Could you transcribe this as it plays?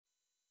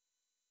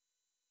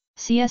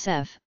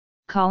CSF,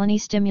 colony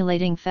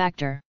stimulating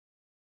factor.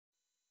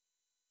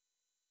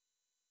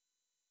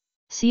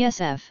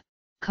 CSF,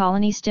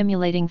 colony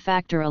stimulating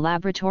factor, a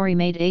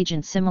laboratory-made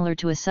agent similar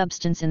to a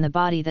substance in the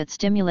body that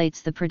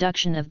stimulates the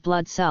production of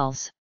blood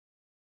cells.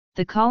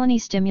 The colony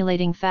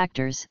stimulating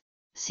factors,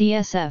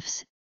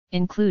 CSFs,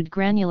 include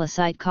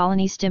granulocyte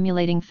colony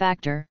stimulating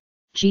factor,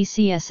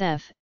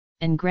 G-CSF,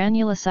 and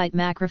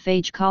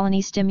granulocyte-macrophage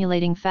colony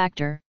stimulating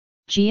factor,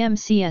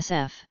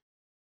 GM-CSF.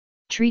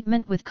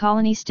 Treatment with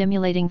colony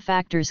stimulating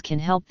factors can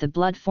help the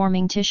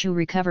blood-forming tissue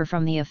recover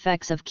from the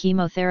effects of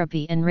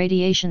chemotherapy and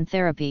radiation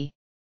therapy.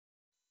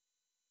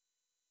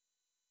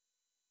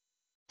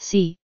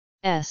 C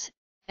S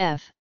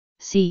F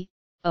C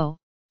O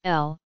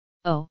L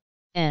O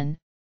N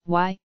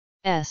Y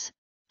S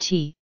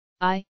T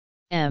I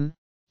M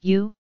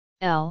U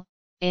L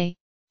A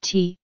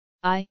T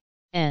I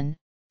N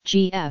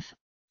G F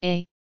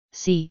A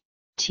C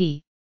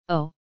T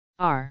O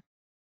R.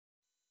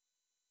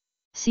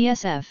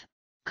 CSF,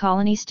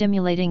 colony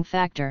stimulating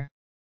factor.